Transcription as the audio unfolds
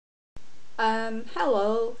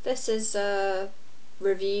Hello, this is a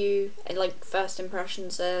review, like first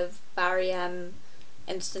impressions of Barry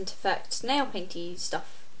Instant Effects nail painty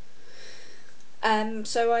stuff.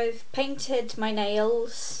 So I've painted my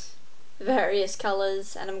nails various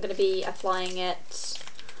colours and I'm going to be applying it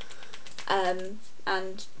and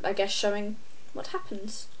I guess showing what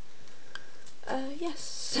happens.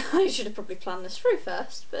 Yes, I should have probably planned this through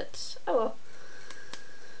first, but oh well.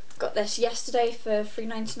 Got this yesterday for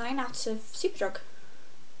 $3.99 out of Superdrug.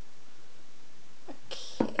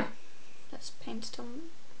 Okay, let's paint it on.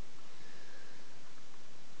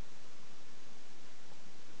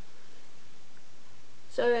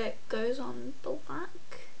 So it goes on black.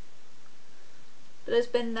 But there's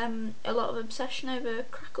been a lot of obsession over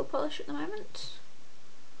crackle polish at the moment.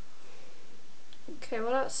 Okay,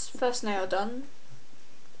 well that's first nail done.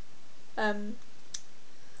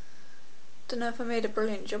 Don't know if I made a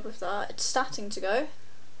brilliant job of that. It's starting to go. I'm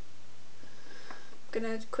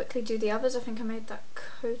gonna quickly do the others. I think I made that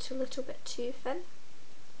coat a little bit too thin.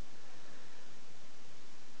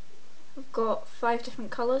 I've got 5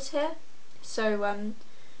 different colours here, so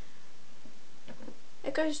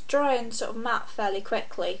it goes dry and sort of matte fairly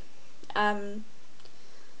quickly. Yeah,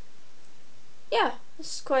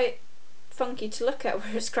 it's quite funky to look at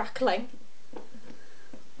where it's crackling.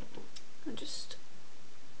 I'll just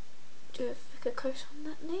do a thicker coat on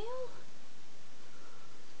that nail.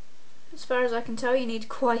 As far as I can tell, you need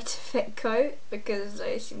quite a thick coat because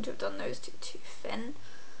I seem to have done those two too thin.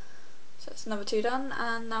 So that's another 2 done,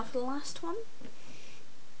 and now for the last one.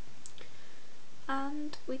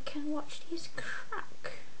 And we can watch these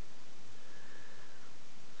crack.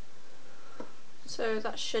 So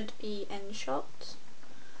that should be in shot.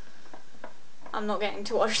 I'm not getting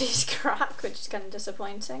to watch these crack, which is kind of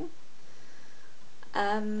disappointing.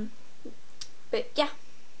 But yeah.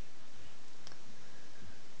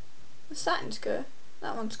 It's starting to go.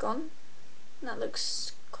 That one's gone. And that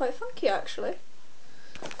looks quite funky actually.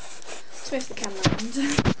 Let's move the camera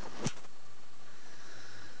around.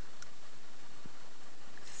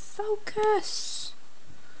 Focus!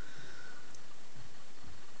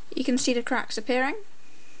 You can see the cracks appearing.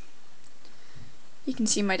 You can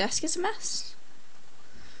see my desk is a mess.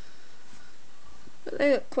 But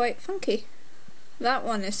they look quite funky. That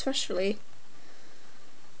one especially,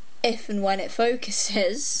 if and when it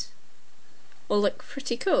focuses, will look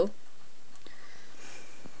pretty cool.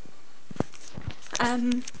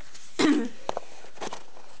 It's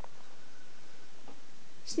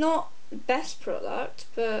not the best product,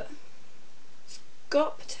 but it's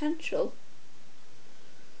got potential.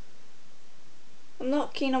 I'm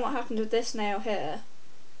not keen on what happened with this nail here,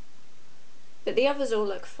 but the others all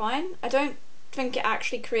look fine. I don't think it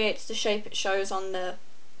actually creates the shape it shows on the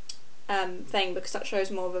thing, because that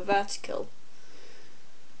shows more of a vertical.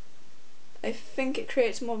 I think it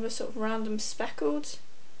creates more of a sort of random speckled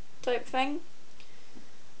type thing.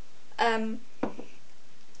 I'm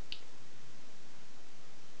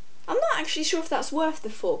not actually sure if that's worth the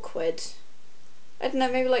 £4. I don't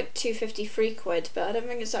know, maybe like £2.50, £3, but I don't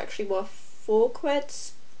think it's actually worth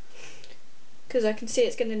 £4, because I can see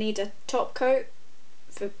it's going to need a top coat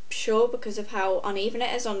for sure because of how uneven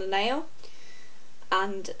it is on the nail,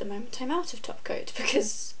 and at the moment I'm out of top coat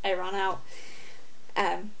because I ran out.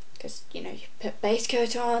 Because you know, you put base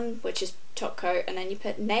coat on, which is top coat, and then you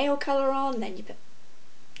put nail colour on, and then you put,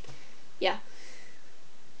 yeah,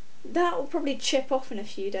 that will probably chip off in a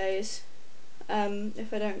few days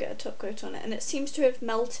if I don't get a top coat on it. And it seems to have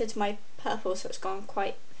melted my purple, so it's gone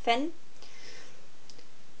quite thin.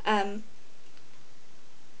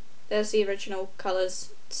 There's the original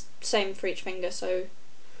colours, same for each finger, so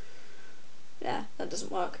yeah, that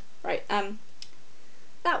doesn't work. Right,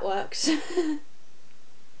 that works.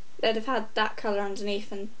 They'd have had that colour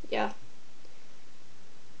underneath, and yeah.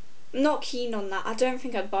 I'm not keen on that. I don't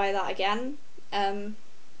think I'd buy that again. I'm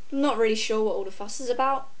not really sure what all the fuss is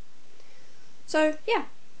about. So yeah,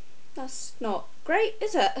 that's not great,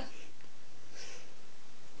 is it?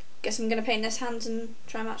 Guess I'm going to paint this hand and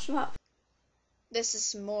try and match them up. This is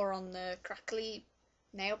some more on the crackly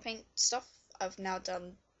nail paint stuff. I've now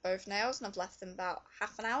done both nails and I've left them about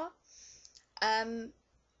half an hour.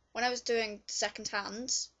 When I was doing the second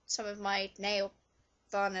hand, some of my nail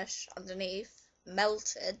varnish underneath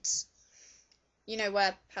melted. You know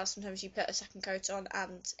where how sometimes you put a second coat on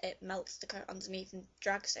and it melts the coat underneath and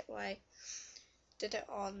drags it away. Did it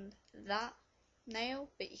on that nail,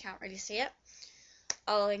 but you can't really see it.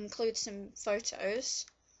 I'll include some photos.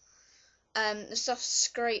 The stuff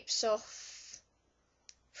scrapes off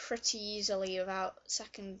pretty easily without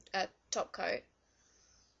top coat,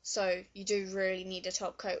 so you do really need a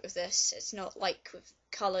top coat with this. It's not like with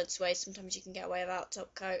coloured suede, sometimes you can get away without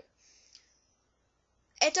top coat.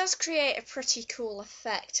 It does create a pretty cool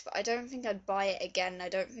effect, but I don't think I'd buy it again. I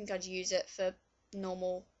don't think I'd use it for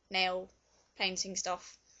normal nail painting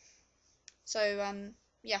stuff. So,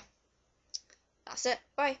 yeah, that's it.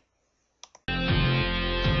 Bye.